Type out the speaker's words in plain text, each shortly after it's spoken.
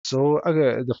So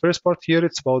the first part here,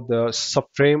 it's about the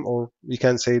subframe, or we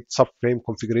can say subframe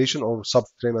configuration or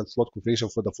subframe and slot configuration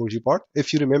for the 4G part.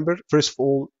 If you remember, first of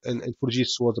all, in 4G, it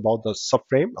was about the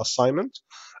subframe assignment.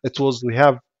 It was, we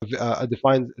have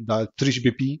defined the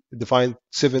 3GPP, defined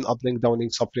 7 uplink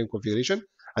downlink subframe configuration,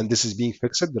 and this is being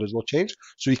fixed. There is no change.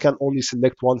 So you can only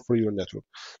select one for your network.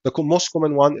 The most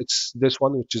common one, it's this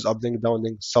one, which is uplink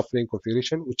downlink subframe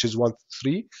configuration, which is 1 to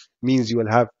 3, means you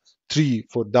will have 3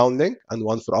 for downlink and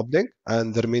 1 for uplink,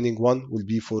 and the remaining 1 will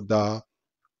be for the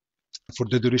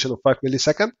duration of 5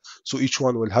 milliseconds. So each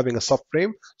one will having a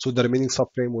subframe. So the remaining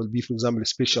subframe will be, for example, a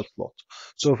spatial slot.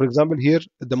 So for example, here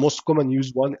the most common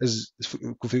used one is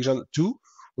configuration 2,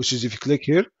 which is if you click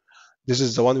here, this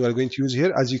is the one we are going to use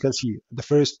here. As you can see, the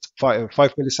first 5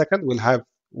 milliseconds will have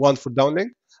 1 for downlink,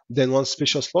 then 1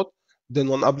 spatial slot, then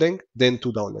 1 uplink, then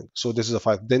 2 downlink. So this is a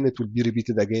 5. Then it will be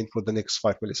repeated again for the next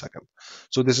 5 milliseconds.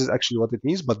 So this is actually what it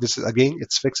means, but this is, again,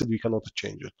 it's fixed. We cannot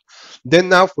change it. Then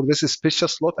now for this spatial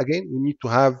slot, again, we need to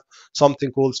have something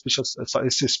called special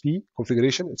SSP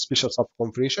configuration. It's special sub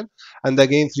configuration. And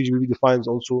again, 3GPP defines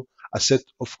also a set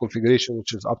of configuration,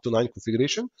 which is up to 9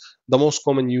 configuration. The most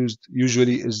common used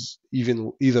usually is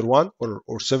either 1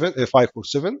 or 7, 5 or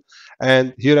 7.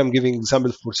 And here I'm giving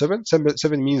example for 7.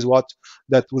 7 means what?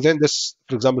 That within this,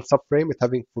 for example, subframe, it's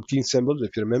having 14 symbols,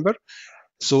 if you remember.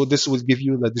 So this will give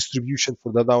you the distribution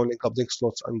for the downlink, uplink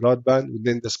slots, and guard band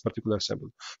within this particular symbol.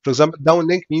 For example,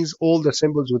 downlink means all the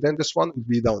symbols within this one will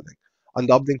be downlink. And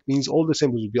uplink means all the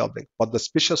symbols will be uplink. But the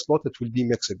special slot, it will be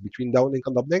mixed between downlink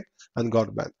and uplink and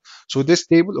guard band. So this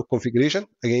table of configuration,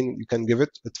 again, you can give it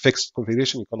a fixed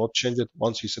configuration. You cannot change it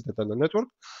once you set it on the network.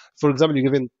 For example, you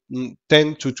give it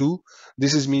 10 to 2.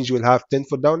 This means you will have 10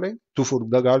 for downlink, 2 for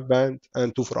the guard band,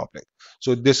 and 2 for uplink.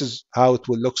 So this is how it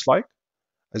will look like.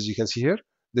 As you can see here,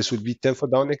 this will be 10 for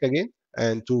downlink again,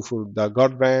 and 2 for the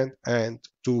guard band, and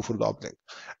 2 for the uplink.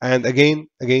 And again,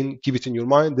 keep it in your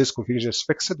mind, this configuration is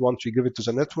fixed. Once you give it to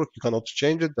the network, you cannot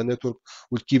change it. The network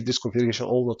will keep this configuration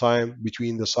all the time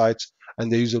between the sites, and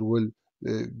the user will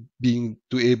being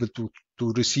able to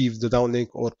receive the downlink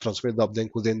or transmit the uplink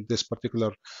within this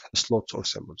particular slots or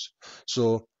symbols.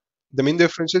 So the main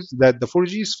difference is that the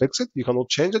 4G is fixed. You cannot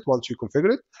change it once you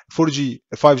configure it. 4G,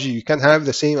 5G, you can have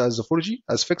the same as the 4G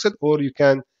as fixed, or you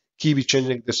can keep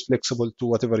changing this flexible to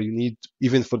whatever you need,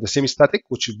 even for the semi-static,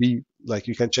 which would be like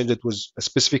you can change it with a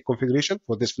specific configuration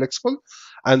for this flexible,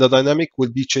 and the dynamic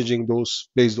will be changing those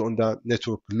based on the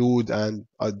network load and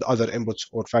other inputs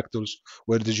or factors,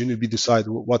 where the unit will be decide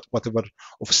whatever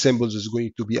of symbols is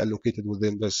going to be allocated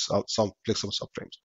within this some flexible subframes.